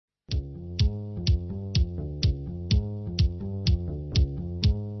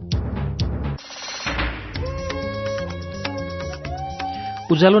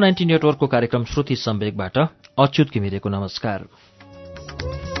उज्यालो 90 नेटवर्कको कार्यक्रम श्रुति सम्वेकबाट अच्युत घिमिरेको नमस्कार।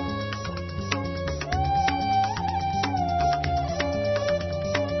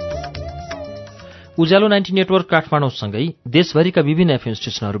 उज्यालो 90 नेटवर्क काठमाडौँसँगै देशभरिका विभिन्न एफएम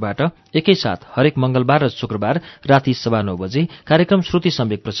स्टेशनहरूबाट एकैसाथ हरेक मंगलबार र शुक्रबार राति 9:15 बजे कार्यक्रम श्रुति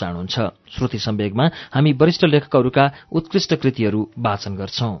सम्वेक प्रसारण हुन्छ। श्रुति सम्वेकमा हामी वरिष्ठ लेखकहरूका उत्कृष्ट कृतिहरू वाचन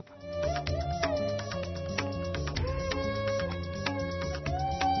गर्छौं।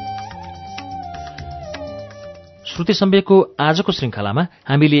 श्रुति सम्वेकको आजको श्रृंखलामा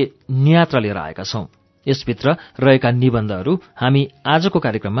हामीले यात्रा लिएर आएका छौं। यसभित्र रहेका निबन्धहरू हामी आजको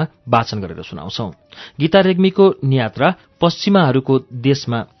कार्यक्रममा वाचन गरेर सुनाउँछौं। गीता रेग्मीको यात्रा पश्चिमाहरूको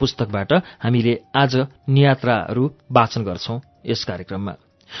देशमा पुस्तकबाट हामीले आज यात्राहरू वाचन गर्छौं। यस कार्यक्रममा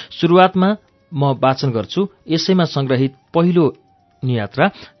सुरुवातमा म वाचन गर्छु यसैमा संग्रहित पहिलो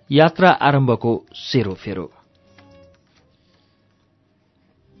यात्रा आरम्भको सेरोफेरो।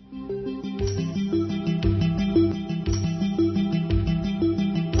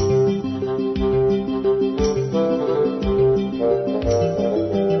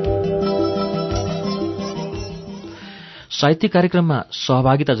 साहित्य कार्यक्रममा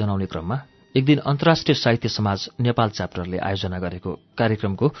सहभागिता जनाउने क्रममा एक दिन अन्तर्राष्ट्रिय साहित्य समाज नेपाल च्याप्टरले आयोजना गरेको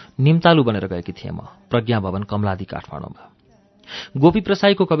कार्यक्रमको निम्तालु बनेर गएकी थिएँ म प्रज्ञा भवन कमलादी काठमाडौँमा। गोपी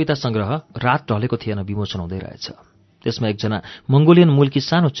प्रसाईको कविता संग्रह रात ढलेको थिएन विमोचन हुँदै रहेछ। त्यसमा एकजना मंगोलियन मूलकी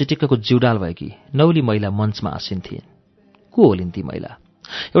सानो चिटिक्कको जिउडाल भएकी नौली महिला मञ्चमा आसीन थिइन्। को होलिन् ती महिला?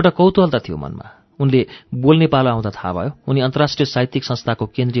 एउटा कौतूहलता थियो मनमा। उनले बोल्ने पालो आउँदा थाहा भयो उनी अन्तर्राष्ट्रिय साहित्यिक संस्थाको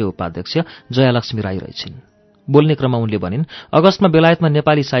केन्द्रीय उपाध्यक्ष जयालक्ष्मी राई रहेछिन्। बोल्ने क्रममा उनले भनिन्, अगस्तमा बेलायतमा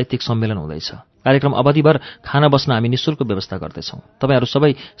नेपाली साहित्यिक सम्मेलन हुँदैछ। कार्यक्रम अवधिभर खाना बस्न हामी निशुल्क व्यवस्था गर्दैछौं। तपाईहरू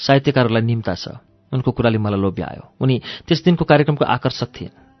सबै साहित्यकारहरूलाई निम्ता छ। उनको कुराले मलाई लोभ्यायो। उनी त्यस दिनको कार्यक्रमको आकर्षक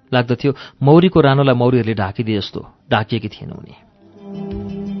थिइन्। लाग्दथ्यो मौरीको रानोलाई मौरीहरूले ढाकिदिए जस्तो ढाकिएकी थिइन् उनी।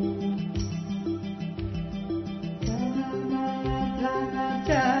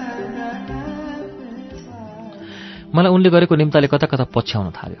 मलाई उनले गरेको निम्ताले कता कता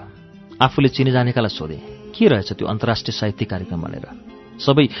पछ्याउन थाल्यो। आफूले चिने जानेकालाई सोधे के रहेछ त्यो अन्तर्राष्ट्रिय साहित्यिक कार्यक्रम भनेर।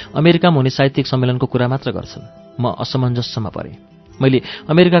 सबै अमेरिकामा हुने साहित्यिक सम्मेलनको कुरा मात्र गर्छन्। म असमञ्जसमा परेँ। मैले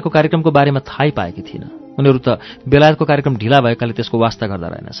अमेरिकाको कार्यक्रमको बारेमा थाहै पाएकी थिइनँ। उनीहरू त बेलायतको कार्यक्रम ढिला भएकाले त्यसको वास्ता गर्दा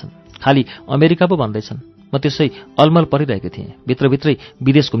रहेनछन्। खालि अमेरिका पो भन्दैछन्। म त्यसै अलमल परिरहेकी थिएँ। भित्रभित्रै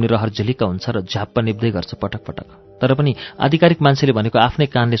विदेश घुम्ने रहर झिलिक्क हुन्छ र झ्याप्प निप्दै गर्छ पटक पटक। तर पनि आधिकारिक मान्छेले भनेको आफ्नै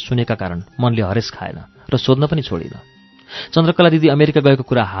कानले सुनेका कारण मनले हरेस खाएन र सोध्न पनि छोडिन। चन्द्रकला दिदी अमेरिका गएको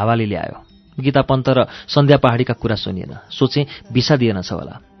कुरा हावाले ल्यायो। गीता पन्त र सन्ध्या पहाडीका कुरा सुनिएन। सोचे भिसा दिएनछ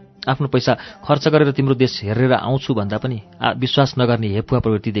होला। आफ्नो पैसा खर्च गरेर तिम्रो देश हेरेर आउँछु भन्दा पनि विश्वास नगर्ने हेपुवा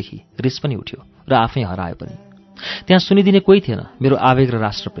प्रवृत्तिदेखि रिस पनि उठ्यो र आफै हरायो पनि। त्यहाँ सुनिदिने कोही थिएन मेरो आवेग र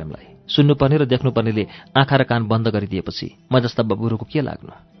राष्ट्रप्रेमलाई। सुन्नुपर्ने र देख्नुपर्नेले आँखा र कान बन्द गरिदिएपछि म जस्ता बबुरुको के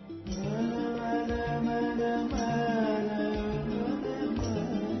लाग्नु।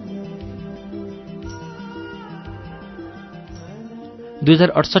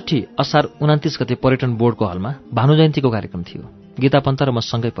 असार 29 गते पर्यटन बोर्डको हलमा भानु जयन्तीको कार्यक्रम थियो। गीता पन्त र म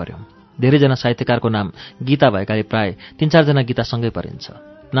सँगै पर्यौं। धेरैजना साहित्यकारको नाम गीता भएकाले प्राय 3-4 जना गीता सँगै परिन्छ।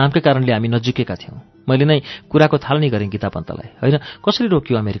 नामकै कारणले हामी नजिकैका थियौं। मैले नै कुराको थालनी गरेँ गीता पन्तलाई। होइन कसरी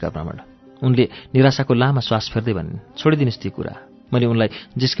रोकियो अमेरिका भ्रमण? उनले निराशाको लामा श्वास फेर्दै भनिन्, छोडिदिनुस् ती कुरा। मैले उनलाई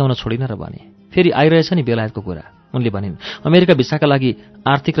जिस्काउन छोडिन र भने, फेरि आइरहेछ नि बेलायतको कुरा। उनले भनिन्, अमेरिका भिसाका लागि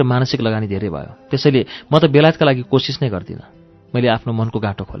आर्थिक र मानसिक लगानी धेरै भयो। त्यसैले म त बेलायतका लागि कोसिस नै गर्दिनँ। मैले आफ्नो मनको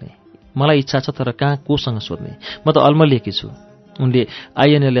गाँटो खोलेँ। मलाई इच्छा छ तर कहाँ कोसँग सोध्ने? म त अल्मलिएकी छु। उनले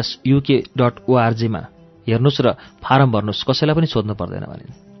inlsuk.org मा हेर्नुस् र फारम भर्नुस्, कसैलाई पनि सोध्नु पर्दैन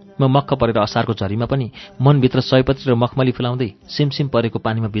भनिन्। म मक्ख परेर असारको झरीमा पनि मनभित्र सयपत्री र मखमली फुलाउँदै सिमसिम परेको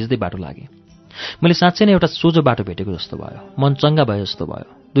पानीमा भिज्दै बाटो लागेँ। मैले साँच्चै नै एउटा सोझो बाटो भेटेको जस्तो भयो। मन चङ्गा भयो जस्तो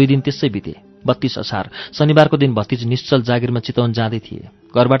भयो। 2 दिन त्यसै बिते। 32 असार शनिबारको दिन भतिज निश्चल जागिरमा चितवन जाँदै थिए।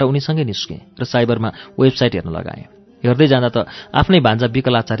 घरबाट उनीसँगै निस्केँ र साइबरमा वेबसाइट हेर्न लगाएँ। हेर्दै जाँदा त आफ्नै भान्जा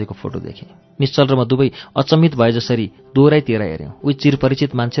विकलाचार्यको फोटो देखेँ। निश्चल र म दुवै अचम्मित भए जसरी दोहोऱ्याइतिर हेऱ्यौँ। उही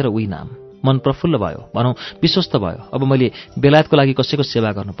चिरपरिचित मान्छे र उही नाम। मन प्रफुल्ल भयो, भनौँ विश्वस्त भयो। अब मैले बेलायतको लागि कसैको सेवा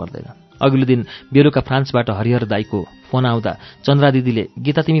गर्नु पर्दैन। अघिल्लो दिन बेलुका फ्रान्सबाट हरिहर दाईको फोन आउँदा चन्द्रा दिदीले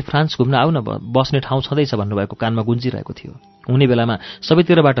गीता तिमी फ्रान्स घुम्न आऊ न, बस्ने ठाउँ छँदैछ भन्नुभएको कानमा गुन्जिरहेको थियो। हुने बेलामा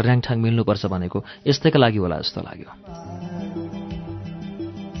सबैतिरबाट र्याङठाङ मिल्नुपर्छ भनेको यस्तैका लागि होला जस्तो लाग्यो।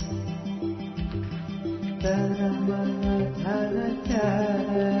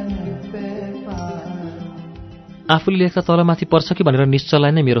 आफूले लेख्दा तलमाथि पर्छ कि भनेर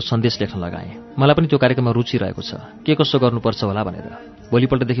निश्चललाई नै मेरो सन्देश लेख्न लगाएँ। मलाई पनि त्यो कार्यक्रममा रुचि रहेको छ, के कसो गर्नुपर्छ होला भनेर।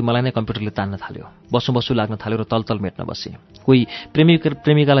 भोलिपल्टदेखि मलाई नै कम्प्युटरले तान्न थाल्यो। बसु लाग्न थाल्यो र तलतल मेट्न बसेँ। कोही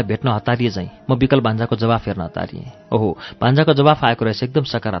प्रेमिकालाई भेट्न हतारिए झैँ म विकल भान्जाको जवाफ हेर्न हतारिएँ। ओहो, भान्जाको जवाफ आएको रहेछ, एकदम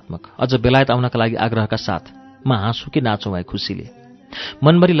सकारात्मक। अझ बेलायत आउनका लागि आग्रहका साथ। म हाँसु कि नाचौँ भाइ खुसीले।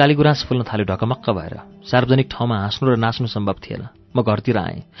 मनभरि लालीगुराँस फुल्न थाल्यो ढकमक्क भएर। सार्वजनिक ठाउँमा हाँस्नु र नाच्नु सम्भव थिएन। म घरतिर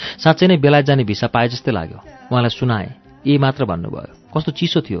आएँ। साँच्चै नै बेलायत जाने भिसा पाए जस्तै लाग्यो। उहाँलाई सुनाएँ। ए मात्र भन्नुभयो। कस्तो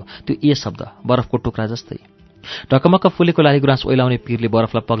चिसो थियो त्यो ए शब्द, बरफको टुक्रा जस्तै। ढकमक्क फुलेको लालीगुराँस ओइलाउने पिरले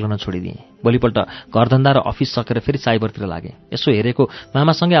बरफलाई पग्लन छोडिदिएँ। भोलिपल्ट घरधन्दा र अफिस सकेर फेरि साइबरतिर लागेँ। यसो हेरेको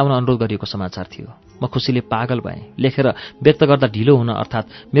मामासँगै आउन अनुरोध गरिएको समाचार थियो। म खुसीले पागल भएँ। लेखेर व्यक्त गर्दा ढिलो हुन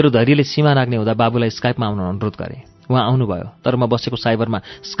अर्थात् मेरो धैर्यले सीमा नाग्ने हुँदा बाबुलाई स्काइपमा आउन अनुरोध गरेँ। उहाँ आउनुभयो, तर म बसेको साइबरमा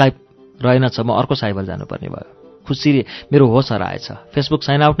स्काइप रहेनछ। म अर्को साइबर जानुपर्ने भयो। खुसीले मेरो होस हराएछ। फेसबुक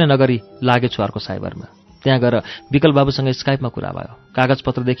साइन आउट नै नगरी लागेछु अर्को साइबरमा। त्यहाँ गएर विकल बाबुसँग स्काइपमा कुरा भयो।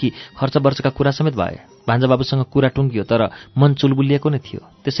 कागजपत्रदेखि खर्चवर्चका कुरा समेत भए। भान्जा बाबुसँग कुरा टुङ्गियो, तर मन चुलबुलिएको नै थियो।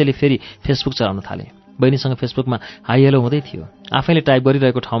 त्यसैले फेरि फेसबुक चलाउन थालेँ। बहिनीसँग फेसबुकमा हाई हेलो हुँदै थियो। आफैले टाइप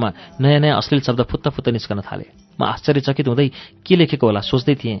गरिरहेको ठाउँमा नयाँ अश्लील शब्द फुत्त निस्कन थाले। म आश्चर्यचकित हुँदै के लेखेको होला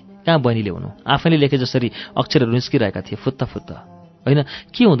सोच्दै थिएँ। कहाँ बहिनीले हुनु, आफैले लेखे जसरी अक्षरहरू निस्किरहेका थिए फुत्त। होइन,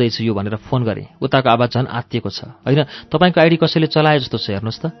 के हुँदैछ यो भनेर फोन गरेँ। उताको आवाज झन् आत्तिएको छ। होइन, तपाईँको आइडी कसैले चलाए जस्तो छ,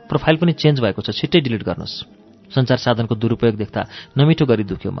 हेर्नुहोस् त। प्रोफाइल पनि चेन्ज भएको छ, छिट्टै डिलिट गर्नुहोस्। सञ्चार साधनको दुरुपयोग देख्दा नमिठो गरी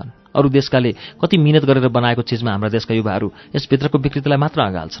दुख्यो मन। अरू देशकाले कति मिहिनेत गरेर बनाएको चिजमा हाम्रा देशका युवाहरू यसभित्रको विकृतिलाई मात्र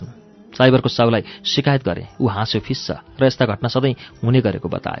अँगाल्छन्। साइबरको साउलाई शिकायत गरे। ऊ हाँस्यो फिस्छ र यस्ता घटना सधैँ हुने गरेको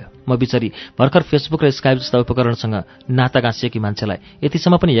बतायो। म बिचरी भर्खर फेसबुक र स्काइप जस्ता उपकरणसँग नाता गाँसिएकी मान्छेलाई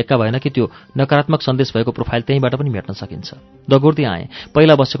यतिसम्म पनि हेक्का भएन कि त्यो नकारात्मक सन्देश भएको प्रोफाइल त्यहीँबाट पनि मेट्न सकिन्छ। दगुर्दै आएँ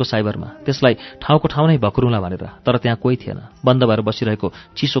पहिला बसेको साइबरमा, त्यसलाई ठाउँको ठाउँ नै भकुरुला भनेर, तर त्यहाँ कोही थिएन। बन्द भएर बसिरहेको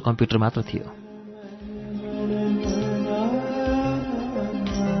चिसो कम्प्युटर मात्र थियो।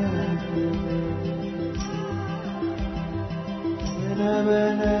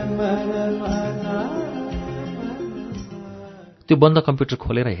 त्यो बन्द कम्प्युटर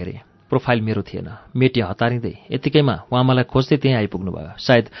खोलेर हेरेँ। प्रोफाइल मेरो थिएन। मेटे हतारिँदै यतिकैमा उहाँ मलाई खोज्दै त्यहीँ आइपुग्नु भयो।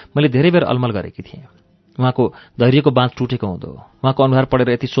 सायद मैले धेरै बेर अलमल गरेकी थिएँ। उहाँको धैर्यको बाँध टुटेको हुँदो हो। उहाँको अनुहार पढेर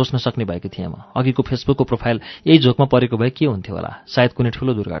यति सोच्न सक्ने भएकी थिएँ म। अघिको फेसबुकको प्रोफाइल यही झोकमा परेको भए के हुन्थ्यो होला? सायद कुनै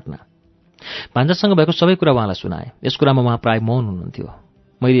ठुलो दुर्घटना। भान्जासँग भएको सबै कुरा उहाँलाई सुनाएँ। यस कुरामा उहाँ प्राय मौन हुनुहुन्थ्यो।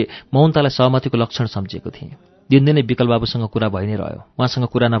 मैले मौनतालाई सहमतिको लक्षण सम्झेको थिएँ। दिनदिनै विकल बाबुसँग कुरा भइ नै रह्यो। उहाँसँग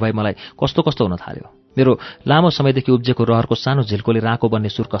कुरा नभई मलाई कस्तो हुन थाल्यो। मेरो लामो समयदेखि उब्जेको रहरको सानो झिल्कोले राँको बन्ने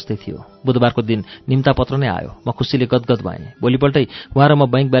सुर कस्तै थियो। बुधबारको दिन निम्ता पत्र नै आयो। म खुसीले गदगद भएँ। भोलिपल्टै उहाँ र म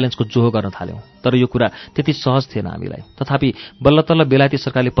बैंक ब्यालेन्सको जोहो गर्न थाल्यौँ। तर यो कुरा त्यति सहज थिएन हामीलाई। तथापि बल्ल तल्ल बेलायती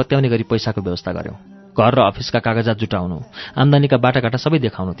सरकारले पत्याउने गरी पैसाको व्यवस्था गर्यौँ। घर र अफिसका कागजात जुटाउनु, आम्दानीका बाटाघाटा सबै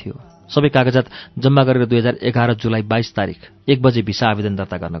देखाउनु थियो। सबै कागजात जम्मा गरेर 2011 जुलाई 22 तारिक 1 बजे भिसा आवेदन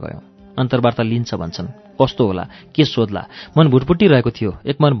दर्ता गर्न गयौँ। अन्तर्वार्ता लिन्छ भन्छन्। कस्तो होला, के सोध्ला? मन भुटपुटिरहेको थियो।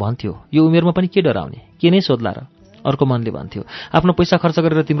 एक मन भन्थ्यो यो उमेरमा पनि के डराउने, के नै सोध्ला र? अर्को मनले भन्थ्यो आफ्नो पैसा खर्च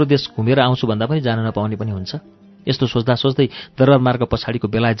गरेर तिम्रो देश घुमेर आउँछु भन्दा पनि जान नपाउने पनि हुन्छ। यस्तो सोच्दा सोच्दै दरबार मार्ग पछाडिको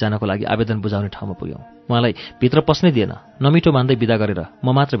बेलायत जानको लागि आवेदन बुझाउने ठाउँमा पुग्यौँ। उहाँलाई भित्र पस्नै दिएन। नमिठो मान्दै बिदा गरेर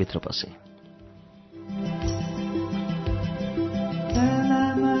म मात्र भित्र पसेँ।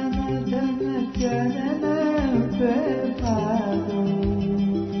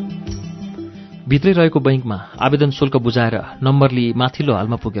 भित्रै रहेको बैंकमा आवेदन शुल्क बुझाएर नम्बर लिई माथिल्लो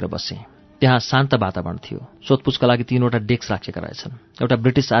हालमा पुगेर बसेँ। त्यहाँ शान्त वातावरण थियो। सोधपुछका लागि 3वटा डेस्क राखेका रहेछन्। एउटा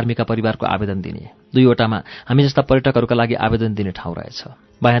ब्रिटिस आर्मीका परिवारको आवेदन दिने, 2वटामा हामी जस्ता पर्यटकहरूका लागि आवेदन दिने ठाउँ रहेछ।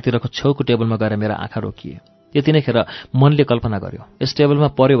 बायाँतिरको छेउको टेबलमा गएर मेरा आँखा रोकिए। यति नै खेर मनले कल्पना गर्यो यस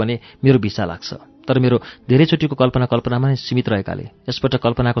टेबलमा पर्यो भने मेरो भिसा लाग्छ। तर मेरो धेरैचोटिको कल्पनामा नै सीमित रहेकाले यसपल्ट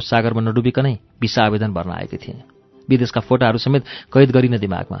कल्पनाको सागरमा नडुबिकनै भिसा आवेदन भर्न आएकी थिएँ। विदेशका फोटाहरू समेत कैद गरिन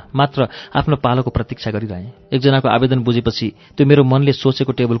दिमागमा, मात्र आफ्नो पालोको प्रतीक्षा गरिरहेँ। एकजनाको आवेदन बुझेपछि त्यो मेरो मनले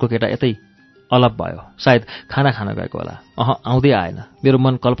सोचेको टेबलको केटा यतै अलप भयो। सायद खाना खान गएको होला। आउँदै आएन। मेरो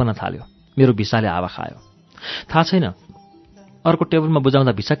मन कल्पना थाल्यो। मेरो भिसाले हावा खायो। थाहा छैन अर्को टेबलमा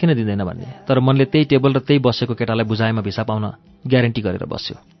बुझाउँदा भिसा किन दिँदैन भन्ने, तर मनले त्यही टेबल र त्यही बसेको केटालाई बुझाएमा भिसा पाउन ग्यारेन्टी गरेर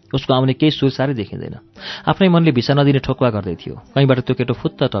बस्यो। उसको आउने केही सुरसारै देखिँदैन। आफ्नै मनले भिसा नदिने ठोक्वा गर्दै थियो। कहीँबाट त्यो केटो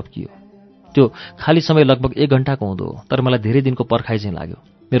फुत्त टप्कियो। त्यो खाली समय लगभग 1 घण्टाको हुँदो हो, तर मलाई धेरै दिनको पर्खाइ चाहिँ लाग्यो।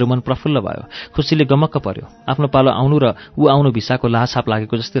 मेरो मन प्रफुल्ल भयो। खुसीले गमक्क पर्यो। आफ्नो पालो आउनु र ऊ आउनु भिसाको लाहाछाप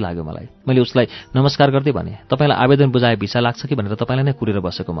लागेको जस्तै लाग्यो मलाई। मैले उसलाई नमस्कार गर्दै भने, तपाईँलाई आवेदन बुझाए भिसा लाग्छ कि भनेर तपाईँलाई नै कुरेर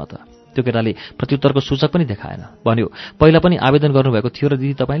बसेको म त। त्यो केटाले प्रत्युत्तरको सूचक पनि देखाएन। भन्यो, पहिला पनि आवेदन गर्नुभएको थियो र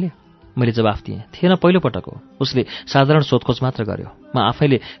दिदी तपाईँले? मैले जवाफ दिएँ, थिएन, पहिलोपटक हो। उसले साधारण सोधखोज मात्र गर्यो। म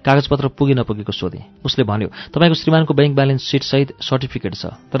आफैले कागजपत्र पुगे नपुगेको सोधेँ। उसले भन्यो, तपाईँको श्रीमानको बैंक ब्यालेन्स सिट सहित सर्टिफिकेट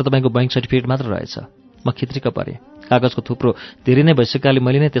छ, तर तपाईँको बैंक सर्टिफिकेट मात्र रहेछ। म खित्रिक परेँ। कागजको थुप्रो धेरै नै भइसकेकाले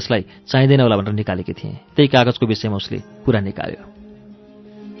मैले नै त्यसलाई चाहिँदैन होला भनेर निकालेकी थिएँ। त्यही कागजको विषयमा उसले कुरा निकाल्यो।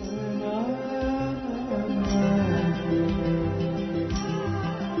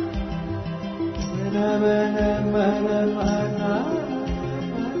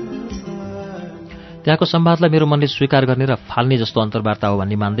 त्यहाँको संवादलाई मेरो मनले स्वीकार गर्ने र फाल्ने जस्तो अन्तर्वार्ता हो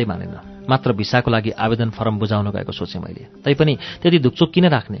भन्ने मान्दै मानेन। मात्र भिसाको लागि आवेदन फर्म बुझाउन गएको सोचेँ मैले। तैपनि त्यति धुकचुक किन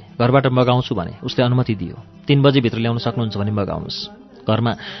राख्ने? घरबाट मगाउँछु भने उसले अनुमति दियो। 3 बजेभित्र ल्याउन सक्नुहुन्छ भने मगाउनुहोस्।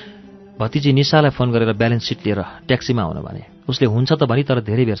 घरमा भतिजी निशालाई फोन गरेर ब्यालेन्स सिट लिएर ट्याक्सीमा आउन भने। उसले हुन्छ त भनी, तर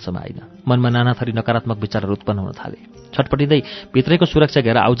धेरै बेरसम्म आइन। मनमा नाना थरी नकारात्मक विचारहरू उत्पन्न हुन थाले। छटपटिँदै भित्रैको सुरक्षा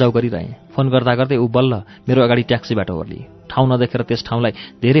घेर आउजाउ गरिरहेँ। फोन गर्दा गर्दै ऊ बल्ल मेरो अगाडि ट्याक्सीबाट ओर्ली। ठाउँ नदेखेर त्यस ठाउँलाई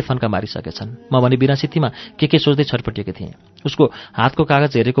धेरै फन्का मारिसकेछन्। म भने बिना सित्तीमा के सोच्दै छटपटिएकी थिएँ। उसको हातको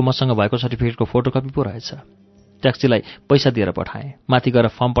कागज हेरेको मसँग भएको सर्टिफिकेटको फोटोकपी पो रहेछ। ट्याक्सीलाई पैसा दिएर पठाएँ। माथि गएर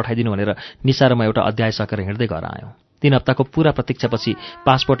फर्म पठाइदिनु भनेर निशा र म एउटा अध्याय सकेर हिँड्दै घर आयौँ। 3 हप्ताको पूरा प्रतीक्षापछि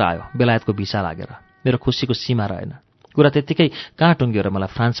पासपोर्ट आयो, बेलायतको भिसा लागेर। मेरो खुसीको सीमा रहेन। कुरा त्यत्तिकै कहाँ टुङ्गियो र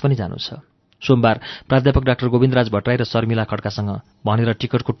मलाई फ्रान्स पनि जानु छ। सोमबार प्राध्यापक डाक्टर गोविन्दराज भट्टराई र शर्मिला खड्कासँग भनेर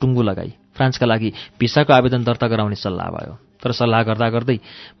टिकटको टुङ्गो लगाई फ्रान्सका लागि भिसाको आवेदन दर्ता गराउने सल्लाह भयो। तर सल्लाह गर्दा गर्दै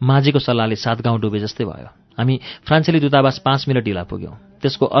माझीको सल्लाहले 7 गाउँ डुबे जस्तै भयो। हामी फ्रान्सेली दूतावास 5 मिनट ढिला पुग्यौँ।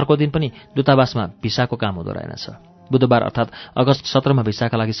 त्यसको अर्को दिन पनि दूतावासमा भिसाको काम हुँदो रहेनछ। बुधबार अर्थात् अगस्त 17 मा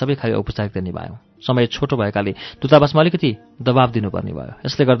भिसाका लागि सबै खाली औपचारिकता निभायौँ। समय छोटो भएकाले दूतावासमा अलिकति दबाब दिनुपर्ने भयो।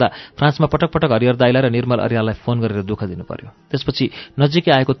 यसले गर्दा फ्रान्समा पटक पटक हरिहर दाइलाई र निर्मल अर्याललाई फोन गरेर दुःख दिनु पर्यो। त्यसपछि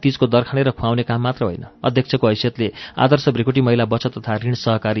नजिकै आएको तीजको दरखाने र खुवाउने काम मात्र होइन, अध्यक्षको हैसियतले आदर्श भ्रिकुटी महिला बचत तथा ऋण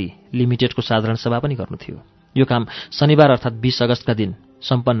सहकारी लिमिटेडको साधारण सभा पनि गर्नु थियो। यो काम शनिबार अर्थात् 20 अगस्तका दिन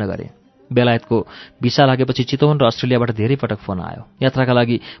सम्पन्न गरे। बेलायतको भिसा लागेपछि चितवन र अस्ट्रेलियाबाट धेरै पटक फोन आयो। यात्राका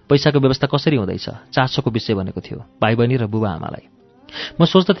लागि पैसाको व्यवस्था कसरी हुँदैछ, चासोको विषय भनेको थियो भाइ बहिनी र बुबा आमालाई। म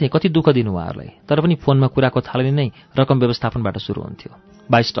सोच्दथेँ कति दुःख दिनु उहाँहरूलाई, तर पनि फोनमा कुराको थालनी नै रकम व्यवस्थापनबाट सुरु हुन्थ्यो।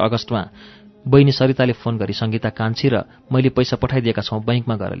 22 अगस्तमा बहिनी सरिताले फोन गरी सङ्गीता कान्छी र मैले पैसा पठाइदिएका छौँ,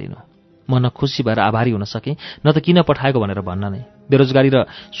 बैङ्कमा गएर लिनु। म न खुसी भएर आभारी हुन सकेँ, न त किन पठाएको भनेर भन्न नै। बेरोजगारी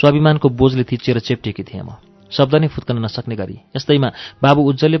र स्वाभिमानको बोझले थिचिएर चेप्टेकी थिएँ म, शब्द नै फुत्कन नसक्ने गरी। यस्तैमा बाबु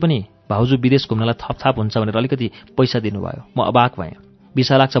उज्जवलले पनि भाउजू विदेश घुम्नलाई थपथाप हुन्छ भनेर अलिकति पैसा दिनुभयो। म अबाक भएँ।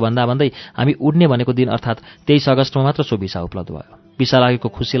 भिसा लाग्छ भन्दा भन्दै हामी उड्ने भनेको दिन अर्थात् 23 अगस्तमा मात्र सो भिसा उपलब्ध भयो। भिसा लागेको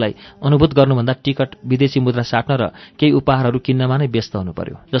खुसीलाई अनुभूत गर्नुभन्दा टिकट, विदेशी मुद्रा साट्न र केही उपहारहरू किन्नमा नै व्यस्त हुनु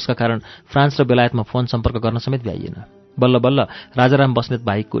पर्यो, जसका कारण फ्रान्स र बेलायतमा फोन सम्पर्क गर्न समेत भ्याइएन। बल्ल बल्ल राजाराम बस्नेत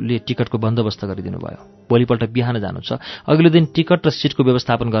भाइले टिकटको बन्दोबस्त गरिदिनु भयो। भोलिपल्ट बिहान जानु छ। अघिल्लो दिन टिकट र सिटको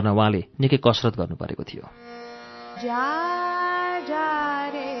व्यवस्थापन गर्न उहाँले निकै कसरत गर्नु परेको थियो।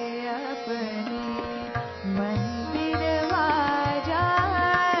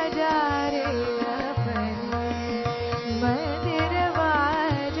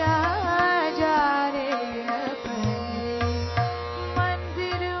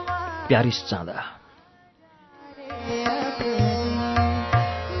 प्यारिस जाँदा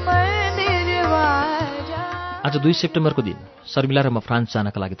आज 2 सेप्टेम्बरको दिन शर्मिला र म फ्रान्स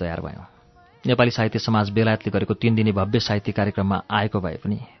जानका लागि तयार भयौँ। नेपाली साहित्य समाज बेलायतले गरेको 3 दिने भव्य साहित्य कार्यक्रममा आएको भए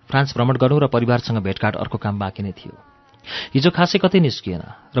पनि फ्रान्स भ्रमण गर्नु र परिवारसँग भेटघाट अर्को काम बाँकी नै थियो। हिजो खासै कतै निस्किएन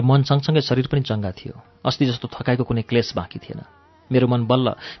र मन सँगसँगै शरीर पनि चङ्गा थियो। अस्ति जस्तो थकाइको कुनै क्लेश बाँकी थिएन। मेरो मन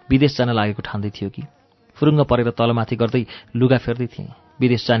बल्ल विदेश जान लागेको ठान्दै थियो कि फुरुङ्ग परेर तलमाथि गर्दै लुगा फेर्दै थिएँ।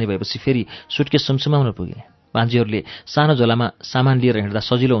 विदेश जाने भएपछि फेरि सुटकेस सुमसुमाउन पुगेँ। भान्जीहरूले सानो झोलामा सामान लिएर हिँड्दा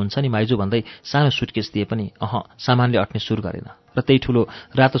सजिलो हुन्छ नि माइजू भन्दै सानो सुटकेस दिए पनि सामानले अट्ने सुर गरेन र त्यही ठुलो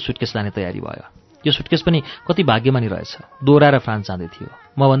रातो सुटकेस लाने तयारी भयो। यो सुटकेस पनि कति भाग्यमानी रहेछ, दोहोऱ्याएर फ्रान्स जाँदै थियो।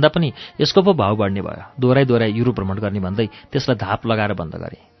 म भन्दा पनि यसको पो भाउ बढ्ने भयो। दोहोऱ्याई युरोप भ्रमण गर्ने भन्दै त्यसलाई धाप लगाएर बन्द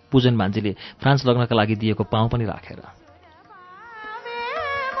गरे। पूजन भान्जीले फ्रान्स लग्नका लागि दिएको पाउँ पनि राखेर।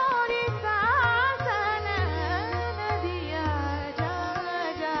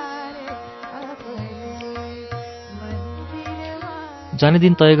 जाने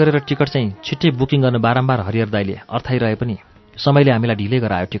दिन तय गरेर टिकट चाहिँ छिट्टै बुकिङ गर्न बारम्बार हरिहर दाइले अर्थाइरहे पनि समयले हामीलाई ढिलै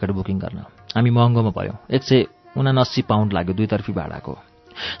गरायो टिकट बुकिङ गर्न। हामी महँगोमा पऱ्यौँ। 179 पाउन्ड लाग्यो दुईतर्फी भाडाको।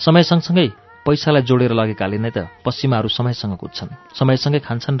 समय सँगसँगै पैसालाई जोडेर लगेकाले नै त पश्चिमाहरू समयसँग कुद्छन्, समयसँगै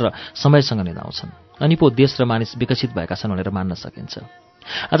खान्छन् र समयसँग निदाउँछन्। अनि पो देश र मानिस विकसित भएका छन् भनेर मान्न सकिन्छ।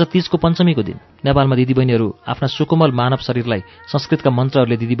 आज तीजको पञ्चमीको दिन नेपालमा दिदीबहिनीहरू आफ्ना सुकोमल मानव शरीरलाई संस्कृतका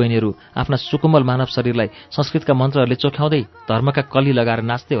मन्त्रहरूले आफ्ना सुकोमल मानव शरीरलाई संस्कृतका मन्त्रहरूले चोख्याउँदै धर्मका कली लगाएर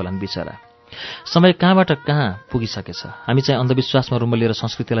नाच्दै होलान् बिचरा। समय कहाँबाट कहाँ पुगिसकेछ। हामी चाहिँ अन्धविश्वासमा रुमलिएर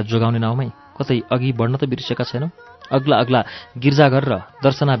संस्कृतिलाई जोगाउने नाउँमै कतै अघि बढ्न त बिर्सेका छैनौँ। अग्ला अग्ला गिर्जाघर र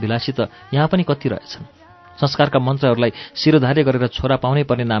दर्शनाभिलाषी त यहाँ पनि कति रहेछन्। संस्कारका मन्त्रहरूलाई शिरोधार्य गरेर छोरा पाउनै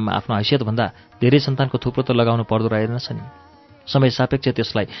पर्ने नाममा आफ्नो हैसियतभन्दा धेरै सन्तानको थुप्रो त लगाउनु पर्दो रहेनछ नि। समय सापेक्ष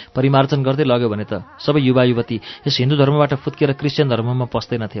त्यसलाई परिमार्जन गर्दै लग्यो भने त सबै युवा युवती यस हिन्दू धर्मबाट फुत्किएर क्रिस्चियन धर्ममा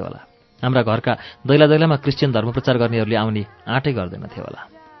पस्दैनथे होला। हाम्रा घरका दैला दैलामा क्रिस्चियन धर्म प्रचार गर्नेहरूले आउने आँटै गर्दैनथे होला।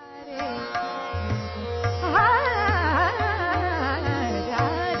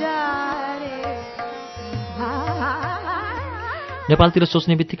 नेपालतिर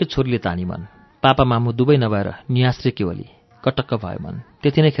सोच्ने बित्तिकै छोरीले तानी मन। पापा मामु दुवै नभएर नियाश्री केवली कटक्क भयो मन।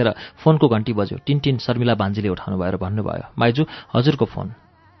 त्यति नै खेर फोनको घन्टी बज्यो। टिनटिन शर्मिला भान्जीले उठाउनु भयो र भन्नुभयो, माइजू हजुरको फोन।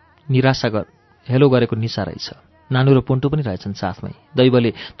 निराशा हेलो गरेको निशा रहेछ। नानु र पुन्टु पनि रहेछन् साथमै।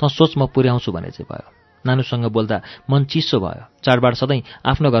 दैवले तँ सोच म पुर्याउँछु भने चाहिँ भयो। नानुसँग बोल्दा मन चिसो भयो। चाडबाड सधैँ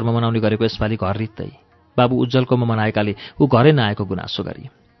आफ्नो घरमा मनाउने गरेको यसपालि घर रित्तै। बाबु उज्जवलकोमा मनाएकाले ऊ घरै नआएको गुनासो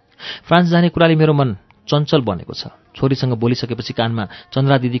गरी। फ्रान्स जाने कुराले मेरो मन चञ्चल बनेको छ। छोरीसँग बोलिसकेपछि कानमा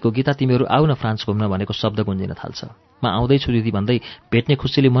चन्द्रा दिदीको गीता तिमीहरू आऊ न फ्रान्स घुम्न भनेको शब्द गुन्जिन थाल्छ। म आउँदैछु दिदी भन्दै भेट्ने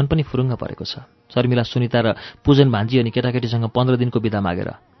खुसीले मन पनि फुरुङ्ग परेको छ। शर्मिला सुनिता र पूजन भान्जी अनि केटाकेटीसँग 15 दिनको बिदा मागेर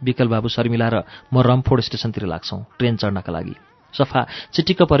विकल बाबु शर्मिला र म रम्फोड स्टेसनतिर लाग्छौँ ट्रेन चढ्नका लागि। सफा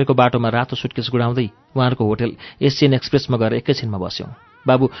चिटिक्क परेको बाटोमा रातो सुटकेस गुडाउँदै उहाँहरूको होटल एसियन एक्सप्रेसमा गएर एकैछिनमा बस्यौँ।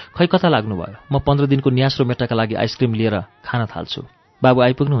 बाबु खै कता लाग्नुभयो? म 15 दिनको न्यास्रो मेटाका लागि आइसक्रिम लिएर खान थाल्छु। बाबु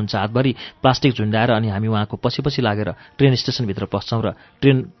आइपुग्नुहुन्छ हातभरि प्लास्टिक झुन्डाएर अनि हामी उहाँको पछि लागेर ट्रेन स्टेसनभित्र पस्छौँ र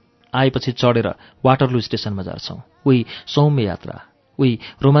ट्रेन आएपछि चढेर वाटरलू स्टेसनमा झर्छौँ। उही सौम्य यात्रा,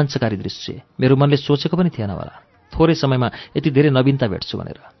 उही रोमाञ्चकारी दृश्य मेरो मनले सोचेको पनि थिएन होला थोरै समयमा यति धेरै नवीनता भेट्छु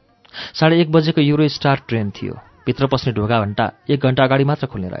भनेर। 1:30 बजेको युरो स्टार ट्रेन थियो। भित्र पस्ने ढोका घण्टा 1 घण्टा अगाडि मात्र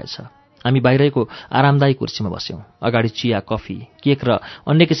खुल्ने रहेछ। हामी बाहिरको आरामदायी कुर्सीमा बस्यौँ। अगाडि चिया, कफी, केक र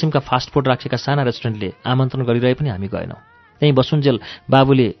अन्य किसिमका फास्टफुड राखेका साना रेस्टुरेन्टले आमन्त्रण गरिरहे पनि हामी गएनौँ। त्यहीँ बसुन्जेल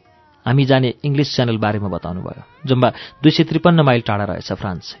बाबुले हामी जाने इङ्ग्लिस च्यानल बारेमा बताउनु भयो। जम्मा 253 माइल टाढा रहेछ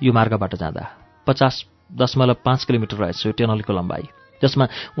फ्रान्स यो मार्गबाट जाँदा। 50.5 किलोमिटर रहेछ यो टनलको लम्बाइ, जसमा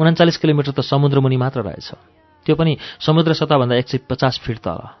 39 किलोमिटर त समुद्रमुनि मात्र रहेछ। त्यो पनि समुद्र सतहभन्दा 150 फिट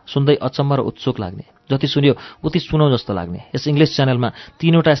तल। सुन्दै अचम्म र उत्सुक लाग्ने, जति सुन्यो उति सुनौ जस्तो लाग्ने। यस इङ्ग्लिस च्यानलमा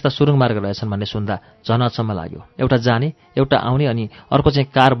 3वटा यस्ता सुरुङ मार्ग रहेछन् भन्ने सुन्दा झन अचम्म लाग्यो। एउटा जाने, एउटा आउने अनि अर्को चाहिँ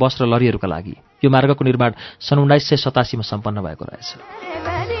कार, बस र लरीहरूका लागि। यो मार्गको निर्माण सन् 1987 मा सम्पन्न भएको रहेछ।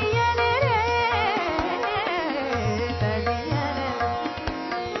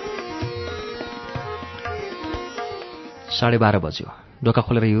 12:30 बज्यो। ढोका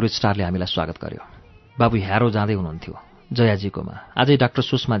खोलेर युरो स्टारले हामीलाई स्वागत गर्यो। बाबु ह्यारो जाँदै हुनुहुन्थ्यो जयाजीकोमा। आजै डाक्टर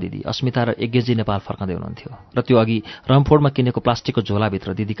सुषमा दिदी, अस्मिता र यज्ञजी नेपाल फर्काउँदै हुनुहुन्थ्यो र त्यो अघि रम्फोडमा किनेको प्लास्टिकको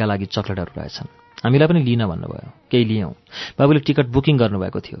झोलाभित्र दिदीका लागि चक्लेटहरू रहेछन्। हामीलाई पनि लिन भन्नुभयो। केही लियौँ। बाबुले टिकट बुकिङ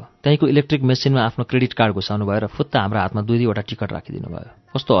गर्नुभएको थियो। त्यहीँको इलेक्ट्रिक मेसिनमा आफ्नो क्रेडिट कार्ड घुसाउनु भयो र फुत्त हाम्रो हातमा 2-2वटा टिकट राखिदिनु भयो।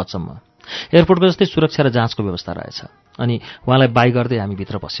 कस्तो अचम्म! एयरपोर्टको जस्तै सुरक्षा र जाँचको व्यवस्था रहेछ। अनि उहाँलाई बाई गर्दै हामी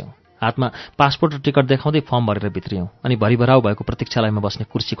भित्र पस्यौँ। हातमा पासपोर्ट र टिकट देखाउँदै फर्म भरेर भित्रियौँ अनि भरिभराउ भएको प्रतीक्षालयमा बस्ने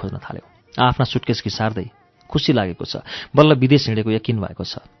कुर्सी खोज्न थाल्यौँ। आफ्ना सुटकेस घिसार्दै खुसी लागेको छ। बल्ल विदेश हिँडेको यकिन भएको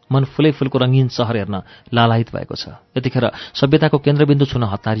छ। मन फुलै फुलको रङ्गीन सहर हेर्न लालायित भएको छ। यतिखेर सभ्यताको केन्द्रबिन्दु छुन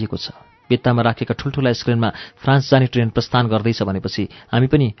हतारिएको छ। भित्तामा राखेका ठुल्ठुला स्क्रिनमा फ्रान्स जाने ट्रेन प्रस्थान गर्दैछ भनेपछि हामी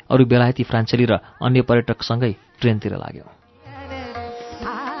पनि अरू बेलायती फ्रान्सेली र अन्य पर्यटकसँगै ट्रेनतिर लाग्यौँ।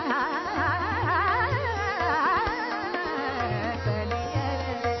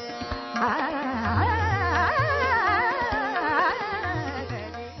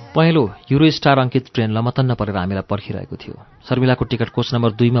 पहेँलो युरो स्टार अङ्कित ट्रेन लमतन्न परेर हामीलाई पर्खिरहेको थियो। शर्मिलाको टिकट कोच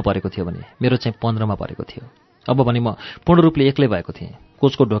नम्बर 2 मा परेको थियो भने मेरो चाहिँ 15 मा परेको थियो। अब भने म पूर्ण रूपले एक्लै भएको थिएँ।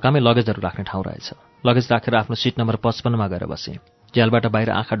 कोचको ढोकामै लगेजहरू राख्ने ठाउँ रहेछ। लगेज राखेर आफ्नो सिट नम्बर 55 मा गएर बसेँ। झ्यालबाट बाहिर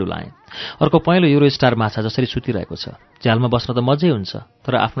आँखा डुलाएँ। अर्को पहेँलो युरो स्टार माछा जसरी सुतिरहेको छ। झ्यालमा बस्न त मजै हुन्छ,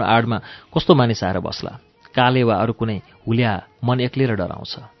 तर आफ्नो आडमा कस्तो मानिस आएर बस्ला? काले वा अरू कुनै हुल्या मन एक्लिएर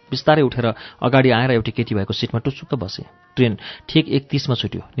डराउँछ। बिस्तारै उठेर अगाडि आएर एउटी केटी भएको सिटमा टुसुक्क बसे। ट्रेन ठिक 1:30 मा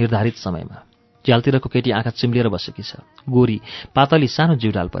छुट्यो, निर्धारित समयमा। झ्यालतिरको केटी आँखा चिम्लिएर बसेकी छ। गोरी, पातली, सानो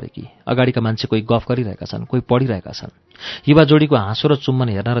जिउडाल परेकी। अगाडिका मान्छे कोही गफ गरिरहेका छन्, कोही पढिरहेका छन्। युवा जोडीको हाँसो र चुम्बन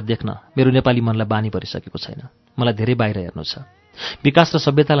हेर्न र देख्न मेरो नेपाली मनलाई बानी परिसकेको छैन। मलाई धेरै बाहिर हेर्नु छ। विकास र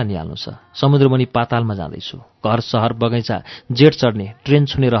सभ्यतालाई निहाल्नु छ। समुद्रमुनि पातालमा जाँदैछु। घर, सहर, बगैँचा, जेट चढ्ने, ट्रेन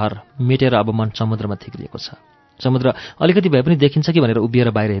छुने रहर मेटेर अब मन समुद्रमा थिक्रिएको छ। समुद्र अलिकति भए पनि देखिन्छ कि भनेर उभिएर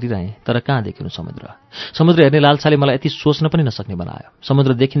बाहिर हेरिरहेँ, तर कहाँ देखिनु समुद्र। समुद्र हेर्ने लालसाले मलाई यति सोच्न पनि नसक्ने बनायो।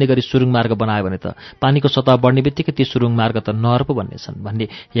 समुद्र देखिने गरी सुरुङ मार्ग बनायो भने त पानीको सतह बढ्ने बित्तिकै ती सुरुङ मार्ग त नहर पो बन्ने छन्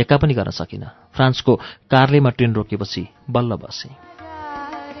भन्ने हेक्का पनि गर्न सकिनँ। फ्रान्सको कार्लेमा ट्रेन रोकेपछि बल्ल बसेँ।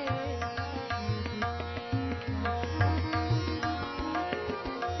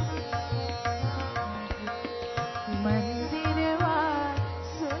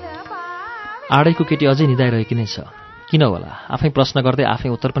 आडैको केटी अझै निदाइरहेकी नै छ। किन होला? आफै प्रश्न गर्दै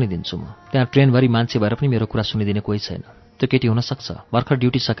आफै उत्तर पनि दिन्छु म। त्यहाँ ट्रेनभरि मान्छे भएर पनि मेरो कुरा सुनिदिने कोही छैन। त्यो केटी हुनसक्छ भर्खर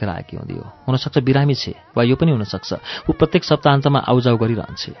ड्युटी सकेर आएकी हुँदी हो, हुनसक्छ बिरामी छे, वा यो पनि हुनसक्छ ऊ प्रत्येक सप्ताहन्तमा आउजाउ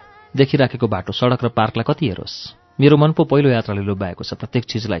गरिरहन्छे। देखिराखेको बाटो सडक र पार्कलाई कति हेरोस्। मेरो मन पो पहिलो यात्राले लोभ्याएको छ प्रत्येक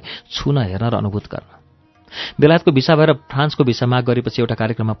चिजलाई छुन, हेर्न र अनुभूत गर्न। बेलायतको भिसा भएर फ्रान्सको भिसा माग गरेपछि एउटा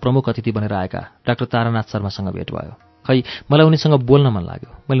कार्यक्रममा प्रमुख अतिथि बनेर आएका डाक्टर तारानाथ शर्मासँग भेट भयो। खै मलाई उनीसँग बोल्न मन लाग्यो।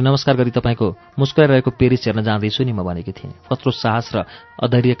 मैले नमस्कार गरी तपाईँको मुस्कुराइरहेको पेरिस हेर्न जाँदैछु नि म भनेकी थिएँ, कत्रो साहस र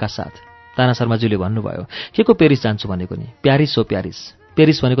अधैर्यका साथ। ताना शर्माज्यूले भन्नुभयो, के को पेरिस जान्छु भनेको नि, प्यारिस हो प्यारिस।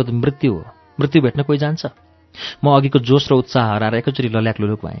 पेरिस भनेको त मृत्यु हो, मृत्यु भेट्न कोही जान्छ? म अघिको जोस र उत्साह हराएर एकैचोटि लल्याक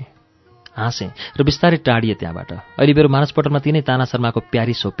लुलुक भएँ, हाँसेँ र बिस्तारै टाढिए त्यहाँबाट। अहिले मेरो मानसपटलमा तिनै ताना शर्माको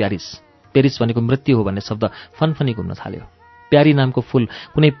प्यारिस हो प्यारिस, पेरिस भनेको मृत्यु हो भन्ने शब्द फनफनी घुम्न थाल्यो। प्यारी नामको फूल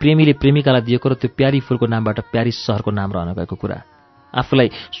कुनै प्रेमीले प्रेमिकालाई दिएको र त्यो प्यारी फूलको नामबाट प्यारिस सहरको नाम रहन गएको कुरा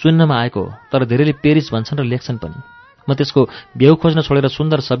आफूलाई सुन्नमा आएको हो, तर धेरैले पेरिस भन्छन् र लेख्छन् पनि। म त्यसको भ्यू खोज्न छोडेर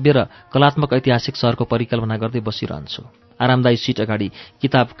सुन्दर सभ्य र कलात्मक ऐतिहासिक सहरको परिकल्पना गर्दै बसिरहन्छु। आरामदायी सिट अगाडि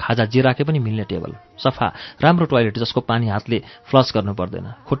किताब, खाजा जे राखे पनि मिल्ने टेबल, सफा राम्रो टोयलेट जसको पानी हातले फ्लस गर्नु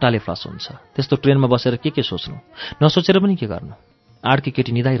पर्दैन, खुट्टाले फ्लस हुन्छ। त्यस्तो ट्रेनमा बसेर के सोच्नु, नसोचेर पनि के गर्नु। आडकी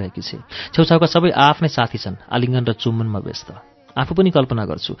केटी निदाइरहेकी छे, छेउछाउका सबै आफ्नै साथी छन्, आलिङ्गन र चुम्बनमा व्यस्त। आफू पनि कल्पना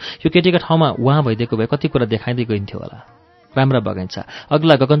गर्छु यो केटीका ठाउँमा उहाँ भइदिएको भए कति कुरा देखाइँदै गइन्थ्यो होला। राम्रा बगैँचा,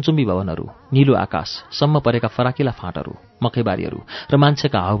 अग्ला गगनचुम्बी भवनहरू, निलो आकाश, सम्म परेका फराकिला फाँटहरू, मकैबारीहरू र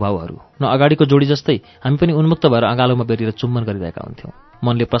मान्छेका हावभावहरू। न अगाडिको जोडी जस्तै हामी पनि उन्मुक्त भएर अँगालोमा बेरिएर चुम्बन गरिरहेका हुन्थ्यौँ।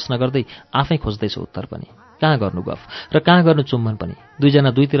 मनले प्रश्न गर्दै आफै खोज्दैछ उत्तर पनि। कहाँ गर्नु गफ र कहाँ गर्नु चुम्बन पनि।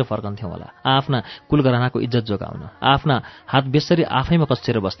 दुईजना दुईतिर फर्कन्थ्यौँ होला, आफ्ना कुलघरानाको इज्जत जोगाउन। आफ्ना हात बेसरी आफैमा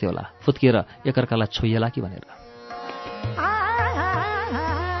कस्सेर बस्थ्यो होला, फुत्किएर एकअर्कालाई छोइएला कि भनेर।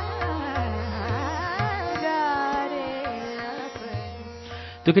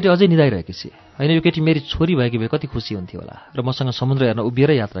 त्यो केटी अझै निदाइरहेकी छे। होइन, यो केटी मेरी छोरी भएकी भए कति खुसी हुन्थ्यो होला र मसँग समुद्र हेर्न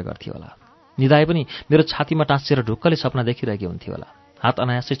उभिएरै यात्रा गर्थ्यो होला। निदाए पनि मेरो छातीमा टाँसिएर ढुक्कले सपना देखिरहेकी हुन्थ्यो होला। हात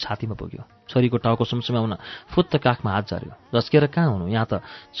अनायासै छातीमा पुग्यो, छोरीको टाउको सुमसुम्याउन फुत्त काखमा हात झर्यो। झस्किएर कहाँ हुनु, यहाँ त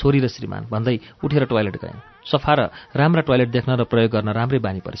छोरी र श्रीमान भन्दै उठेर टोयलेट गएँ। सफा र राम्रा टोयलेट देख्न र प्रयोग गर्न राम्रै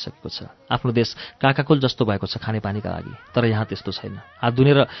बानी परिसकेको छ। आफ्नो देश काकाकुल जस्तो भएको छ खानेपानीका लागि, तर यहाँ त्यस्तो छैन। हात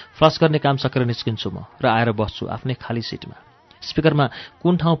धुने र फ्लस गर्ने काम सकेर निस्किन्छु म र आएर बस्छु आफ्नै खाली सिटमा। स्पिकरमा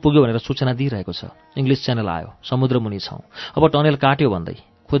कुन ठाउँ पुग्यो भनेर सूचना दिइरहेको छ। इङ्ग्लिस च्यानल आयो, समुद्र मुनि छौँ, अब टनेल काट्यो भन्दै।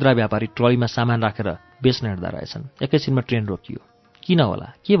 खुद्रा व्यापारी ट्रलीमा सामान राखेर बेच्न हिँड्दा रहेछन्। एकैछिनमा ट्रेन रोकियो। किन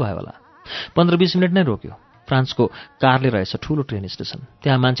होला, के भयो होला? 15-20 मिनट नै रोक्यो। फ्रान्सको कारले रहेछ ठूलो ट्रेन स्टेसन,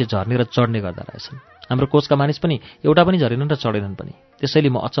 त्यहाँ मान्छे झर्ने र चढ्ने गर्दा रहेछन्। हाम्रो कोचका मानिस पनि एउटा पनि झरेनन् र चढेनन् पनि। त्यसैले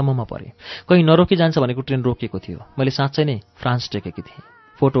म अचम्ममा परेँ। कहीँ नरोकी जान्छ भनेको ट्रेन रोकिएको थियो। मैले साँच्चै नै फ्रान्स टेकेकी थिएँ।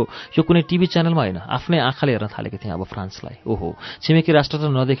 फोटो यो कुनै टिभी च्यानलमा होइन, आफ्नै आँखाले हेर्न थालेकी थिएँ अब फ्रान्सलाई। ओहो, छिमेकी राष्ट्र त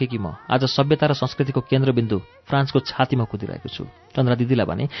नदेखेकी म आज सभ्यता र संस्कृतिको केन्द्रबिन्दु फ्रान्सको छातीमा कुदिरहेको छु। चन्द्रा दिदीलाई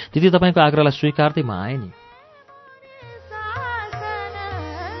भने, दिदी तपाईँको आग्रहलाई स्वीकार्दै म आएँ नि।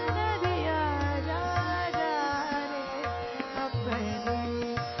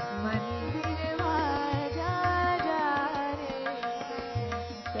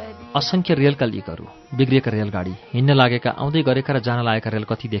 असंख्य रेलका लिकहरू, बिग्रिएका रेलगाडी, हिँड्न लागेका, आउँदै गरेका र जान लागेका रेल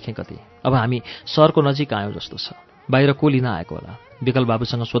कति देखेँ कति। अब हामी सहरको नजिक आयौँ जस्तो छ। बाहिर को लिन आएको होला? विकल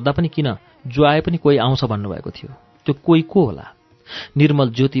बाबुसँग सोद्धा पनि किन, जो आए पनि कोही आउँछ भन्नुभएको थियो। त्यो कोही को होला?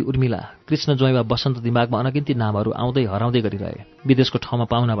 निर्मल, ज्योति, उर्मिला, कृष्ण, ज्वाइँ वा बसन्त दिमागमा अनगिन्ती नामहरू आउँदै हराउँदै गरिरहे। विदेशको ठाउँमा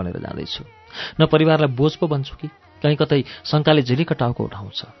पाहुना भनेर जाँदैछु। न परिवारलाई बोझ पो बन्छु कि कहीँ कतै शङ्काले झिलिक्क टाउको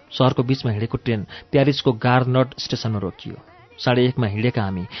उठाउँछ। सहरको बीचमा हिँडेको ट्रेन प्यारिसको गार्नट स्टेसनमा रोकियो। 1:30 मा हिँडेका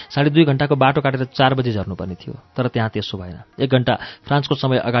हामी 2.5 घण्टाको बाटो काटेर 4 बजे झर्नुपर्ने थियो, तर त्यहाँ त्यसो भएन। 1 घण्टा फ्रान्सको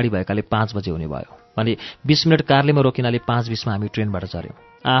समय अगाडि भएकाले 5 बजे हुने भयो भने 20 मिनट कारलेमा रोकिनाले 5:20 मा हामी ट्रेनबाट झर्यौँ।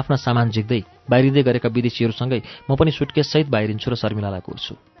 आफ्ना सामान झिक्दै बाहिरिँदै गरेका विदेशीहरूसँगै म पनि सुटकेससहित बाहिरिन्छु र शर्मिलालाई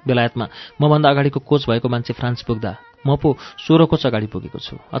कुर्छु। बेलायतमा मभन्दा अगाडिको कोच भएको मान्छे फ्रान्स पुग्दा म पो 16 कोच अगाडि पुगेको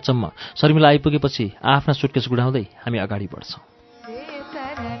छु। अचम्म, शर्मिला आइपुगेपछि आफ्ना सुटकेस गुडाउँदै हामी अगाडि बढ्छौँ।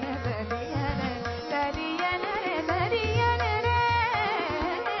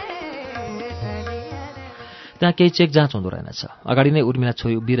 त्यहाँ केही चेक जाँच हुँदो रहेनछ। अगाडि नै उर्मिला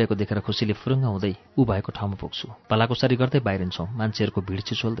छोरी उभिरहेको देखेर खुसीले फुरुङ्ग हुँदै ऊ भएको ठाउँमा पुग्छु। भलाकुसारी गर्दै बाहिरिन्छौँ, मान्छेहरूको भिड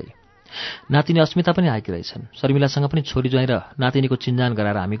छिचोल्दै। नातिनी अस्मिता पनि आएकी रहेछन्। शर्मिलासँग पनि छोरी ज्वाइँ र नातिनीको चिन्जान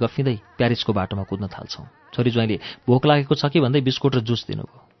गराएर हामी गफिँदै प्यारिसको बाटोमा कुद्न थाल्छौँ। छोरी ज्वाइँले भोक लागेको छ कि भन्दै बिस्कुट र जुस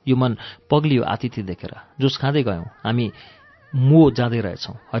दिनुभयो। यो मन पग्लियो आतिथ्य देखेर। जुस खाँदै गयौँ। हामी मो जाँदै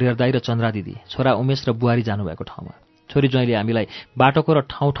रहेछौँ, हरिहर दाई र चन्द्रा दिदी, छोरा उमेश र बुहारी जानुभएको ठाउँमा। छोरी ज्वाइँले हामीलाई बाटोको र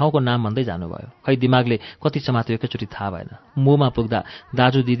ठाउँ-ठाउँको नाम भन्दै जानुभयो। खै दिमागले कति समात्यो एकैचोटि थाहा भएन। मोमा पुग्दा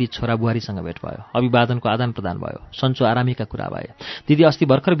दाजु दिदी छोरा बुहारीसँग भेट भयो। अभिवादनको आदान प्रदान भयो। सन्चो आरामीका कुरा भए। दिदी अस्ति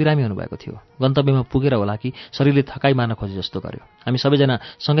भर्खर बिरामी हुनुभएको थियो। गन्तव्यमा पुगेर होला कि शरीरले थकाइ मार्न खोजे जस्तो गर्यो। हामी सबैजना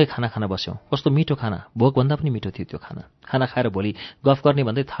सँगै खाना खान बस्यौँ। कस्तो मिठो खाना, भोकभन्दा पनि मिठो थियो त्यो खाना। खाना खाएर भोलि गफ गर्ने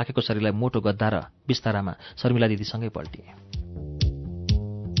भन्दै थाकेको शरीरलाई मोटो गद्दा र बिस्तारामा शर्मिला दिदीसँगै पल्टिए।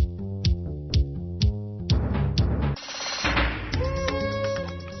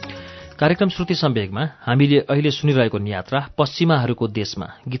 कार्यक्रम श्रुति सम्वेगमा हामीले अहिले सुनिरहेको नियात्रा पश्चिमाहरूको देशमा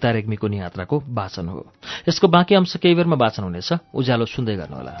गीता रेग्मीको नियात्राको वाचन हो। यसको बाँकी अंश केही बेरमा वाचन हुनेछ। उज्यालो सुन्दै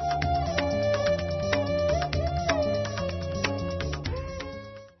गर्नुहोला।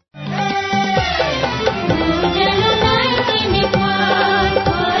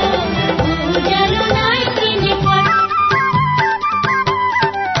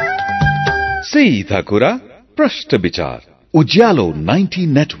 सीधा कुरा प्रश्न विचार उज्यालो 90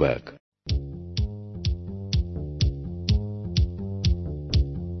 नेटवर्क।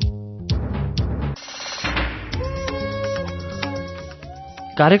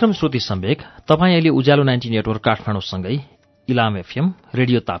 कार्यक्रम श्रुति सम्वेक तपाईँ अहिले उज्यालो 90 network काठमाडौँसँगै Ilam FM,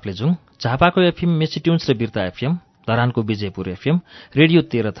 radio Taplejung, झापाको FM Mechi tunes र बिर्ता FM, धरानको Vijaypur FM, radio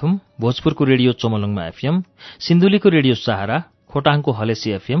Terhathum, भोजपुरको radio Chomolungma FM, सिन्धुलीको radio सहारा, खोटाङको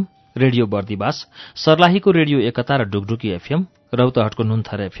Halesi FM, radio Bardibas, सर्लाहीको radio एकता र डुगडुकी FM, रौतहटको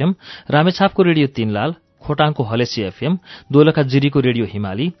Nunthar FM, रामेछापको radio Tinlal, खोटाङको Halesi FM, Dolakha जिरीको radio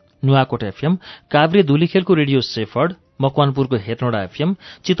हिमाली, Nuwakot FM, Kavre धुलीखेलको radio shepherd, मकवानपुरको Hetauda FM,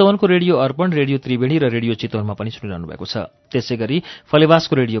 चितवनको रेडियो अर्पण, रेडियो त्रिवेणी र रेडियो चितवनमा पनि सुनिरहनु भएको छ। त्यसै गरी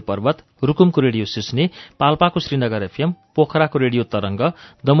फलेवासको रेडियो पर्वत, रुकुमको रेडियो सिस्ने, पाल्पाको श्रीनगर एफएम, पोखराको रेडियो तरंग,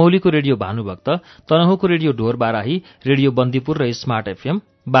 दमौलीको रेडियो भानुभक्त, तनहुँको रेडियो ढोर बाराही, रेडियो बन्दीपुर र स्मार्ट एफएम,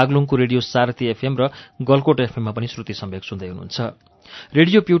 बागलुङको रेडियो सारथी एफएम र गलकोट एफएममा पनि श्रुति सम्वेक सुन्दै हुनुहुन्छ।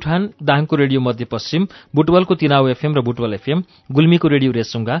 रेडियो प्युठान, दाङको रेडियो मध्यपश्चिम, बुटवलको तिनाउ एफएम र बुटवल एफएम, गुल्मीको रेडियो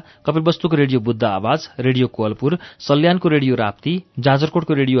रेसुङ्गा, कपिलवस्तुको रेडियो बुद्ध आवाज, radio Kovalpur, सल्यानको radio Rapti,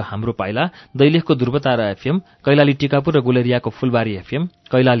 जाजरकोटको radio हाम्रो पाइला, दैलेखको ध्रुवतारा एफएम, कैलाली टिकापुर र गुलेरियाको फुलबारी एफएम,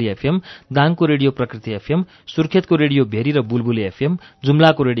 कैलाली एफएम, दाङको रेडियो प्रकृति एफएम, सुर्खेतको रेडियो भेरी र बुलबुले FM,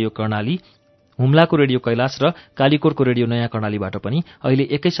 जुम्लाको radio Karnali, हुम्लाको radio Kailash र कालीकोटको रेडियो नयाँ कर्णालीबाट पनि अहिले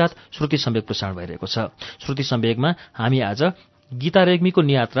एकैसाथ श्रुति सम्वेक प्रसारण भइरहेको छ। श्रुति सम्वेकमा हामी आज गीता रेग्मीको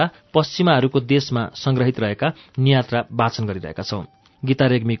नियात्रा पश्चिमाहरूको देशमा संग्रहित रहेका नियात्रा वाचन गरिरहेका छौं। गीता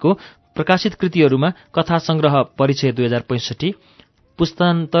रेग्मीको प्रकाशित कृतिहरूमा कथा संग्रह परिचय 2065,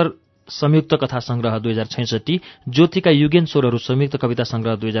 पुस्तान्तर संयुक्त कथा संग्रह 2066, ज्योतिका युगेन स्वरहरू संयुक्त कविता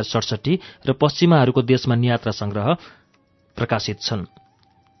संग्रह 2067 र पश्चिमाहरूको देशमा नियात्रा संग्रह प्रकाशित छन्।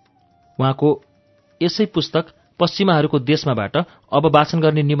 उहाँको यसै पुस्तक पश्चिमाहरूको देशमाबाट अब वाचन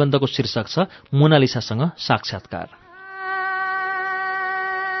गर्ने निबन्धको शीर्षक छ मोनालिसासँग साक्षात्कार।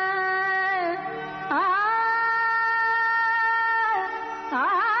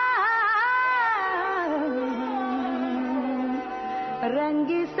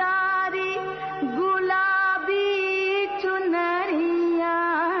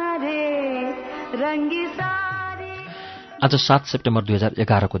 आज 7 सेप्टेम्बर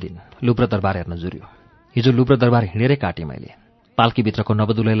 2011 को दिन लुब्र दरबार हेर्न जुर्यो। हिजो लुब्र दरबार हिँडेरै काटेँ मैले। पाल्कीभित्रको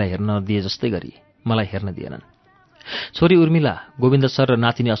नवदुलैलाई हेर्न दिए जस्तै गरी मलाई हेर्न दिएनन्। छोरी उर्मिला, गोविन्द सर र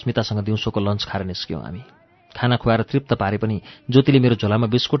नातिनी अस्मितासँग दिउँसोको लन्च खाएर निस्क्यौँ हामी। खाना खुवाएर तृप्त पारे पनि ज्योतिले मेरो झोलामा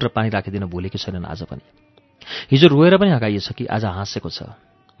बिस्कुट र पानी राखिदिन भुलेकी छैनन् आज पनि। हिजो रोएर पनि हगाइएछ कि आज हाँसेको छ।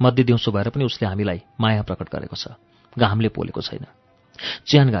 मध्य दिउँसो भएर पनि उसले हामीलाई माया प्रकट गरेको छ। घामले पोलेको छैन।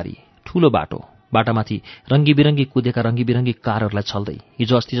 च्यानगारी, ठूलो बाटामाथि रङ्गी-बिरङ्गी कुदेका रङ्गी-बिरङ्गी कारहरूलाई छल्दै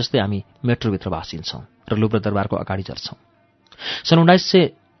हिजो अस्ति जस्तै हामी मेट्रोभित्र भासिन्छौं र लुब्र दरबारको अगाडि चढ्छौं। सन्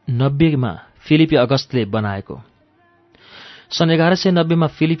 1190 मा फिलिपी अगस्टले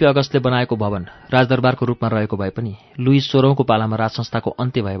बनाएको भवन राजदरबारको रूपमा रहेको भए पनि लुई 16 को पालामा राजसंस्थाको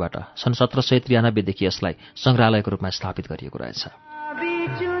अन्त्य भएबाट सन् 1793 देखि यसलाई संग्रहालयको रूपमा स्थापित गरिएको रहेछ।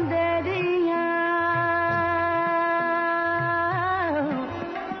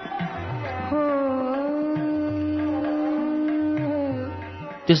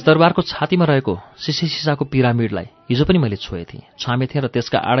 त्यस दरबारको छातीमा रहेको सिसाको पिरामिडलाई हिजो पनि मैले छोएथेँ, छामेथेँ र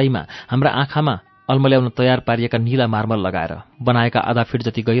त्यसका आडैमा हाम्रा आँखामा अल्मल्याउन तयार पारिएका नीला मार्मल लगाएर बनाएका आधा फिट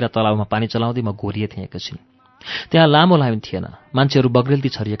जति गहिरा तलाउमा पानी चलाउँदै म घोरिएथेँ एकैछिन। त्यहाँ लामो लाइन थिएन, मान्छेहरू बग्रेल्ती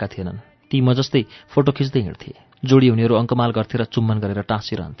छरिएका थिएनन्। ती म जस्तै फोटो खिच्दै हिँड्थे। जोडी हुनेहरू अङ्कमाल गर्थे र चुम्बन गरेर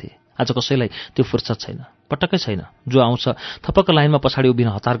टाँसिरहन्थे। आज कसैलाई त्यो फुर्सद छैन, पटक्कै छैन। जो आउँछ थपक्क लाइनमा पछाडि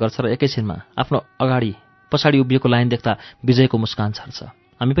उभिन हतार गर्छ र एकैछिनमा आफ्नो अगाडि पछाडि उभिएको लाइन देख्दा विजयको मुस्कान छर्छ।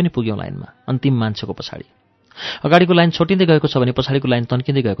 हामी पनि पुग्यौं लाइनमा, अन्तिम मान्छेको पछाडि। अगाडिको लाइन छोटिँदै गएको छ भने पछाडिको लाइन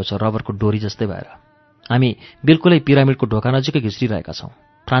तन्किँदै गएको छ, रबरको डोरी जस्तै भएर। हामी बिल्कुलै पिरामिडको ढोका नजिकै घिच्रिरहेका छौँ।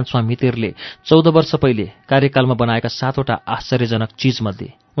 फ्रान्समा मितेरले 14 वर्ष पहिले कार्यकालमा बनाएका 7वटा आश्चर्यजनक चीजमध्ये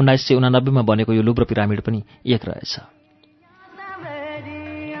 1989 मा बनेको यो लुभ्र पिरामिड पनि एक रहेछ।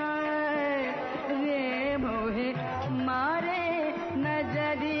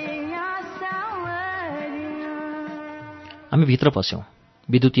 हामी भित्र पस्यौं।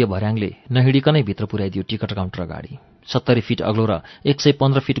 विद्युतीय भर्याङले नहिडिकनै भित्र पुर्याइदियो टिकट काउन्टर अगाडि। 70 फिट अग्लो र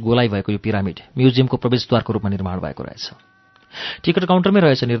 115 फिट गोलाइ भएको यो पिरामिड म्युजियमको प्रवेशद्वारको रूपमा निर्माण भएको रहेछ। टिकट काउन्टरमै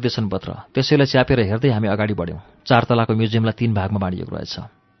रहेछ निर्देशन पत्र। त्यसैलाई च्यापेर हेर्दै हामी अगाडि बढ्यौं। 4 तलाको म्युजियमलाई 3 भागमा बाँडिएको रहेछ।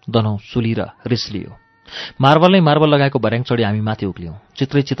 दनौ सुली र रिस लियो। मार्बल लगाएको भर्याङ चढी हामी माथि उक्लियौं।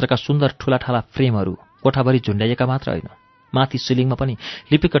 चित्रका सुन्दर ठूलाठाला फ्रेमहरू कोठाभरि झुण्डाइएका मात्र होइन, माथि सिलिङमा पनि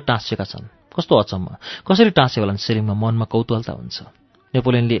लिपिक टाँसिएका छन्। कस्तो अचम्म, कसरी टाँसे होलान् सिलिङमा, मनमा कौतूहलता हुन्छ।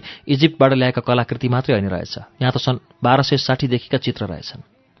 नेपोलियनले इजिप्टबाट ल्याएका कलाकृति मात्रै होइन रहेछ, यहाँ त सन् 1260 देखिका चित्र रहेछन्।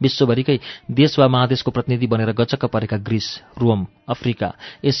 विश्वभरिकै देश वा महादेशको प्रतिनिधि बनेर गचक्क परेका Greece, Rome, Africa,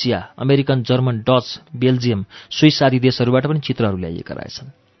 Asia, American, German, Dutch, Belgium, Swiss आदि देशहरूबाट पनि चित्रहरू ल्याइएका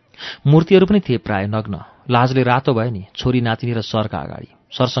रहेछन्। मूर्तिहरू पनि थिए प्राय नग्न। लाजले रातो भयो नि छोरी नातिनी र सरका अगाडि।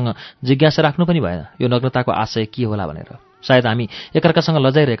 सरसँग जिज्ञासा राख्नु पनि भएन यो नग्नताको आशय के होला भनेर। सायद हामी एकअर्कासँग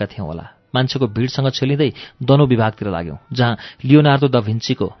लजाइरहेका थियौँ होला। मान्छेको भिडसँग छेलिँदै दनो विभागतिर लाग्यौं, जहाँ लियोनार्दो दा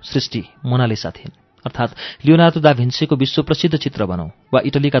भिन्सीको सृष्टि मोनालिसा थिइन्। अर्थात् लियोनार्दो दा भिन्सीको विश्वप्रसिद्ध चित्र भनौं, वा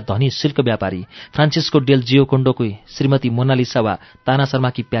इटलीका धनी सिल्क व्यापारी फ्रान्सिस्को डेल जियोकोन्डोको श्रीमती मोनालिसा, वा ताना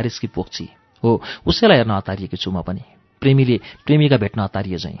शर्माकी प्यारिसकी पोक्ची हो, उसैलाई हेर्न हतारिएकी छु म पनि। प्रेमीले प्रेमिका भेट्न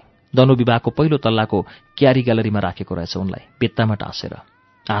हतारिए झैं। दनो विभागको पहिलो तल्लाको क्यारी ग्यालरीमा राखेको रहेछ उनलाई, बेत्तामा टाँसेर।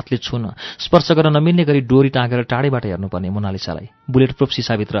 हातले छुन स्पर्श गर्न नमिल्ने गरी डोरी टाँगेर टाढैबाट हेर्नुपर्ने मोनालिसालाई बुलेट प्रुफ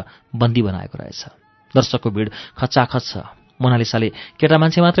सिसाभित्र बन्दी बनाएको रहेछ। दर्शकको भिड खचाखच छ। मोनालिसाले केटा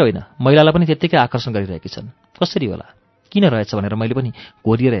मान्छे मात्रै होइन, महिलालाई पनि त्यत्तिकै आकर्षण गरिरहेकी छन्। कसरी होला, किन रहेछ भनेर मैले पनि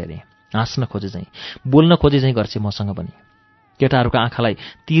घोरिएर हेरेँ। हाँस्न खोजे झैं, बोल्न खोजे झैं गर्छे मसँग पनि। केटाहरूको आँखालाई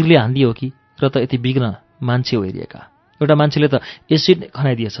तीरले हान्दियो कि र त यति बिग्न मान्छे होइरिएका। एउटा मान्छेले त एसिड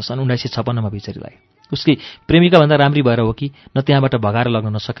खनाइदिएछ सन् 1956 मा बिचरीलाई। उसकी प्रेमिका भन्दा राम्री भएर हो कि न त्यहाँबाट भगाएर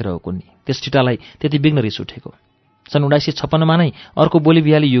लग्न नसकेर हो कुन्नी त्यस टिटालाई त्यति बिग्न रिस उठेको। सन् 1956 मा नै अर्को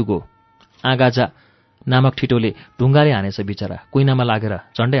बोलिभियाली युगो आगाजा नामक ठिटोले ढुङ्गाले हानेछ बिचरा, कुइनामा लागेर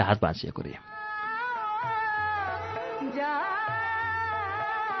झण्डै हात भाँचिएको रे।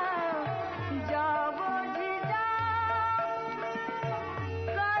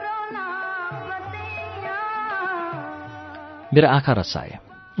 मेरा आँखा रसाए,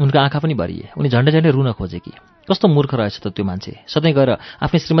 उनका आँखा पनि भरिए। उनी झन्डै रुन खोजे कि कस्तो मूर्ख रहेछ त त्यो मान्छे। सधैँ गएर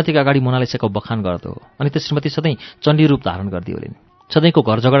आफ्नै श्रीमतीका अगाडि मोनालिसाको बखान गर्दो हो, अनि त्यो श्रीमती सधैँ चण्डी रूप धारण गर्दी होलिन्। सधैँको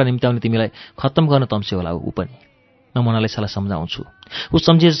घर झगडा निम्त्याउने तिमीलाई खत्तम गर्न तम्से होला ऊ पनि। म मोनालिसालाई सम्झाउँछु, ऊ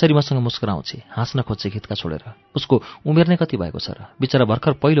सम्झिए जसरी मसँग मुस्कुराउँछे, हाँस्न खोज्छे खित्का छोडेर। उसको उमेर नै कति भएको छ र? बिचरा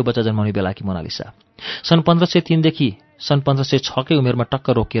भर्खर पहिलो बच्चा जन्माउने बेलाकी मोनालिसा। सन् 1503 देखि सन् 1506 कै उमेरमा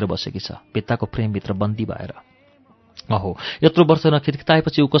टक्क रोकिएर बसेकी छ, भित्ताको फ्रेमभित्र बन्दी भएर। अहो, यत्रो वर्ष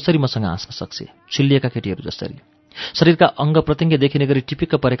नखितखिताएपछि ऊ कसरी मसँग हाँस्न सक्छे? छिल्लिएका केटीहरू जसरी। शरीरका अंग प्रत्यङ्ग देखिने गरी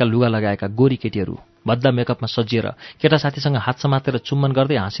टिपिक्क परेका लुगा लगाएका गोरी केटीहरू भद्दा मेकअपमा सजिएर केटा साथीसँग हात समातेर चुम्बन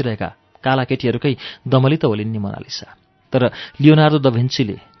गर्दै हाँसिरहेका काला केटीहरूकै दमली त होलिन् नि मोनालिसा। तर लियोनार्दो दा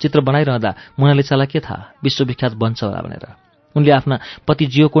भिन्सीले चित्र बनाइरहँदा मोनालिसालाई के थाहा विश्वविख्यात बन्छ होला भनेर। उनले आफ्ना पति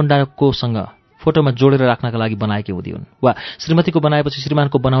जियोकोन्डाकोसँग फोटोमा जोडेर राख्नका लागि बनाएकी हुँदिन्, वा श्रीमतीको बनाएपछि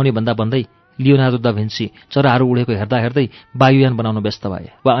श्रीमानको बनाउने भन्दा भन्दै लियोनार्दो दा भिन्सी चराहरू उडेको हेर्दा हेर्दै वायुयान बनाउन व्यस्त भए,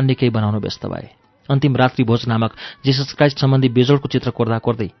 वा अन्य केही बनाउन व्यस्त भए। अन्तिम रात्रि भोज नामक जीसस क्राइस्ट सम्बन्धी बेजोडको चित्र कोर्दा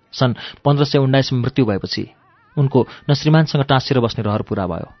कोर्दै सन् 1519 मा मृत्यु भएपछि उनको न श्रीमानसँग टाँसिएर बस्ने रहर पूरा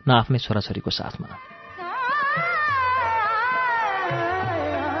भयो, न आफ्नै छोराछोरीको साथमा।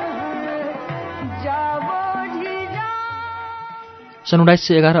 सन्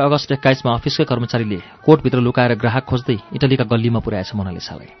 1911 अगस्त 21 मा अफिसकै कर्मचारीले कोटभित्र लुकाएर ग्राहक खोज्दै इटलीका गल्लीमा पुर्याएछ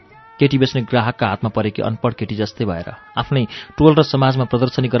मोनालिसालाई। केटी बेच्ने ग्राहकका हातमा परेकी अनपढ केटी जस्तै भएर आफ्नै टोल र समाजमा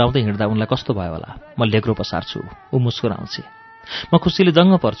प्रदर्शनी गराउँदै हिँड्दा उनलाई कस्तो भयो होला? म लेग्रो पसार्छु, ऊ मुस्कुराउँछे। म खुसीले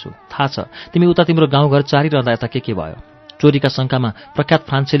दङ्ग पर्छु। थाहा छ तिमी उता तिम्रो गाउँघर चारिरहँदा यता के भयो? चोरीका शङ्कामा प्रख्यात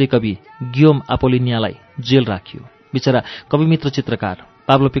फ्रान्सेली कवि गियोम आपोलिनियालाई जेल राखियो। बिचरा कविमित्र चित्रकार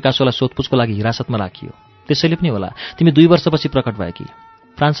पाब्लो पिकासोलाई सोधपुछको लागि हिरासतमा राखियो। त्यसैले पनि होला तिमी 2 वर्षपछि प्रकट भएकी।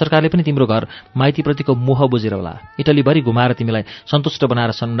 फ्रान्स सरकारले पनि तिम्रो घर माइतीप्रतिको मोह बुझेर होला इटलीभरि घुमाएर तिमीलाई सन्तुष्ट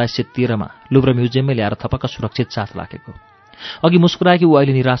बनाएर सन् 1913 मा लुभ्र म्युजियममै ल्याएर थपक्क सुरक्षित साथ राखेको। अघि मुस्कुराएकी ऊ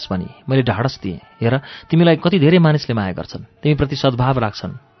अहिले निराश बनी। मैले ढाडस दिएँ, हेर तिमीलाई कति धेरै मानिसले माया गर्छन्, तिमीप्रति सद्भाव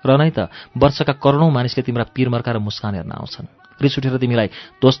राख्छन्, र नै त वर्षका करोडौं मानिसले तिम्रा पिरमर्का र मुस्कान हेर्न आउँछन्। रिस उठेर तिमीलाई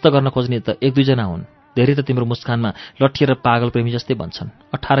ध्वस्त गर्न खोज्ने त 1-2 जना हुन्, धेरै त तिम्रो मुस्कानमा लट्ठिएर पागल प्रेमी जस्तै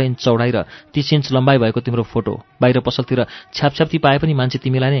बन्छन्। 18 इन्च चौडाइ र 30 इन्च लम्बाइ भएको तिम्रो फोटो बाहिर पसलतिर छ्यापछ्याप्ती पाए पनि मान्छे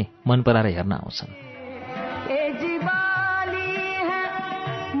तिमीलाई नै मन पराएर हेर्न आउँछन्।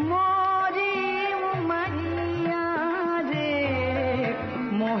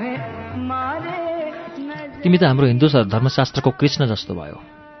 तिमी त हाम्रो हिन्दू धर्मशास्त्रको कृष्ण जस्तो भयो।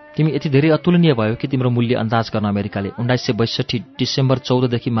 तिमी यति धेरै अतुलनीय भयो कि तिम्रो मूल्य अन्दाज गर्न अमेरिकाले 1962 डिसेम्बर 14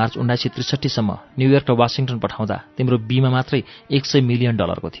 देखि मार्च 1963 सम्म न्युयोर्क र वाशिङटन पठाउँदा तिम्रो बीमा मात्रै $100 मिलियन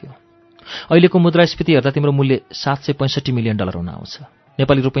थियो। अहिलेको मुद्रास्फीति हेर्दा तिम्रो मूल्य $765 मिलियन हुन आउँछ।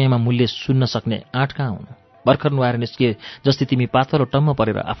 नेपाली रुपैयाँमा मूल्य सुन्न सक्ने आँट कहाँ हुनु? भर्खर नुहाएर निस्किए जस्तै तिमी पातलो टम्म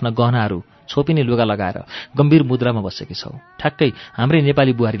परेर आफ्ना गहनाहरू छोपिने लुगा लगाएर गम्भीर मुद्रामा बसेकी छौ। ठ्याक्कै हाम्रै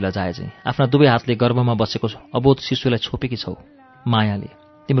नेपाली बुहारी लजाए चाहिँ आफ्ना दुवै हातले गर्भमा बसेको अबोध शिशुलाई छोपेकी छौ। मायाले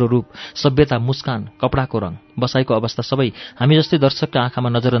तिम्रो रूप, सभ्यता, मुस्कान, कपडाको रङ, बसाइको अवस्था सबै हामी जस्तै दर्शकका आँखामा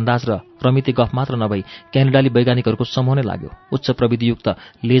नजरअन्दाज र रमिती गफ मात्र नभई क्यानाडाली वैज्ञानिकहरूको समूह नै लाग्यो। उच्च प्रविधियुक्त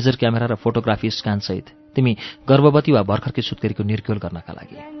लेजर क्यामेरा र फोटोग्राफी स्क्यानसहित तिमी गर्भवती वा भर्खरकी सुत्केरीको निर्क्योल गर्नका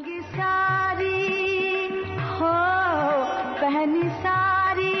लागि।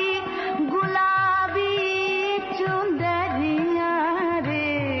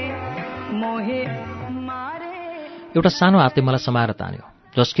 एउटा सानो हातले मलाई समाएर तान्यो।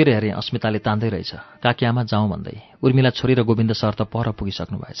 झस्केर हेरेँ अस्मिताले तान्दै रहेछ। काकी आमा जाउँ भन्दै। उर्मिला छोरी र गोविन्द सर त पर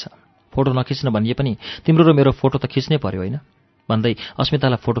पुगिसक्नु भएछ। फोटो नखिच्न भनिए पनि तिम्रो र मेरो फोटो त खिच्नै पर्यो होइन भन्दै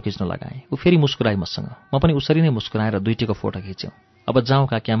अस्मितालाई फोटो खिच्न लगाएँ। ऊ फेरि मुस्कुराई मसँग। म पनि उसरी नै मुस्कुराएर दुईटीको फोटो खिच्यौँ। अब जाउँ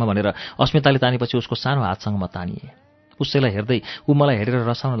काकी आमा भनेर अस्मिताले तानेपछि उसको सानो हातसँग म तानिएँ। उसैलाई हेर्दै ऊ मलाई हेरेर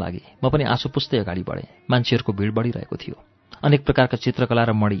रसाउन लागि। म पनि आँसु पुस्दै अगाडि बढेँ। मान्छेहरूको भिड बढिरहेको थियो। अनेक प्रकारका चित्रकला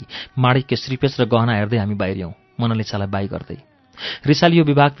र माणिक्य श्रीपेश र गहना हेर्दै हामी बाहिरियौँ, मोनालिसालाई बाई गर्दै। रिसालियो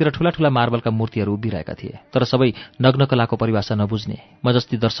विभागतिर ठूला ठूला मार्बलका मूर्तिहरू उभिरहेका थिए, तर सबै नग्नकलाको परिभाषा नबुझ्ने। म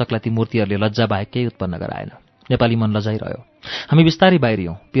जस्ती दर्शकलाई ती मूर्तिहरूले लज्जा बाहेक केही उत्पन्न गराएन। नेपाली मन लजाइरह्यो। हामी बिस्तारै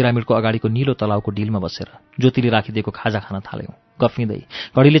बाहिरियौँ। पिरामिडको अगाडिको निलो तलाउको डिलमा बसेर ज्योतिले राखिदिएको खाजा खान थाल्यौँ। गफिँदै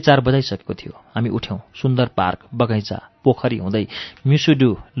घडीले 4 बजाइसकेको थियो। हामी उठ्यौँ। सुन्दर पार्क, बगैँचा, पोखरी हुँदै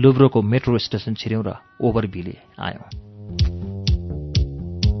म्युसुडु लुब्रोको मेट्रो स्टेसन छिर्यौँ र ओभरभिले आयौँ।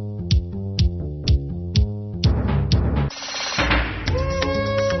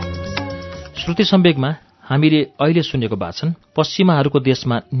 श्रुति सम्वेगमा हामीले अहिले सुनेको वाचन पश्चिमाहरूको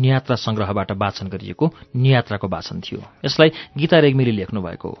देशमा नियात्रा संग्रहबाट वाचन गरिएको नियात्राको वाचन थियो। यसलाई गीता रेग्मीले लेख्नु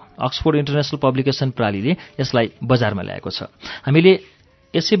भएको हो। अक्सफोर्ड इन्टरनेशनल पब्लिकेशन प्रणालीले यसलाई बजारमा ल्याएको छ। हामीले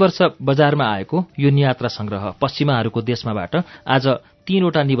यसै वर्ष बजारमा आएको यो नियात्रा संग्रह पश्चिमाहरूको देशमाबाट आज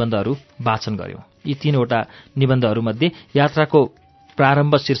 3वटा निबन्धहरू वाचन गर्यौं। यी 3वटा निबन्धहरूमध्ये यात्राको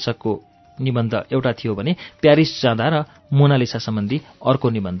प्रारम्भ शीर्षकको निबन्ध एउटा थियो भने प्यारिस जाँदा र मोनालिसा सम्बन्धी अर्को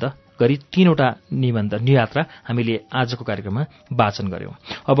निबन्ध गरी 3वटा निबन्ध नियात्रा हामीले आजको कार्यक्रममा वाचन गर्यौं।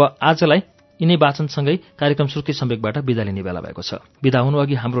 अब आजलाई यिनै वाचनसँगै कार्यक्रम श्रुति सम्वेकबाट बिदा लिने बेला भएको छ। बिदा हुनु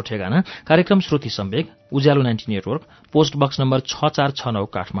अघि हाम्रो ठेगाना कार्यक्रम Shruti Sambeg, Ujyaalo 90 network, post box number 6469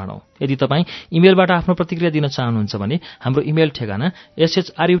 Kathmandu. यदि तपाईँ इमेलबाट आफ्नो प्रतिक्रिया दिन चाहनुहुन्छ भने हाम्रो इमेल ठेगाना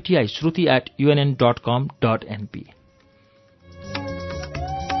shruti@unn.com.np।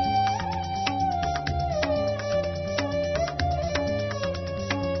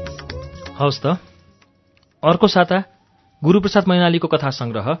 हवस् त, अर्को साता गुरूप्रसाद मैनालीको कथा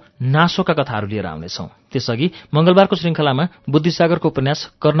संग्रह नासोका कथाहरू लिएर आउनेछौँ। त्यसअघि मंगलबारको श्रृङ्खलामा बुद्धिसागरको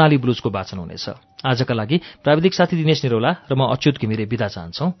उपन्यास कर्णाली ब्लुजको वाचन हुनेछ। आजका लागि प्राविधिक साथी दिनेश निरौला र म अच्युत घिमिरे बिदा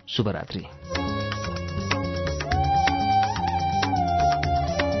चाहन्छौँ। शुभरात्रि।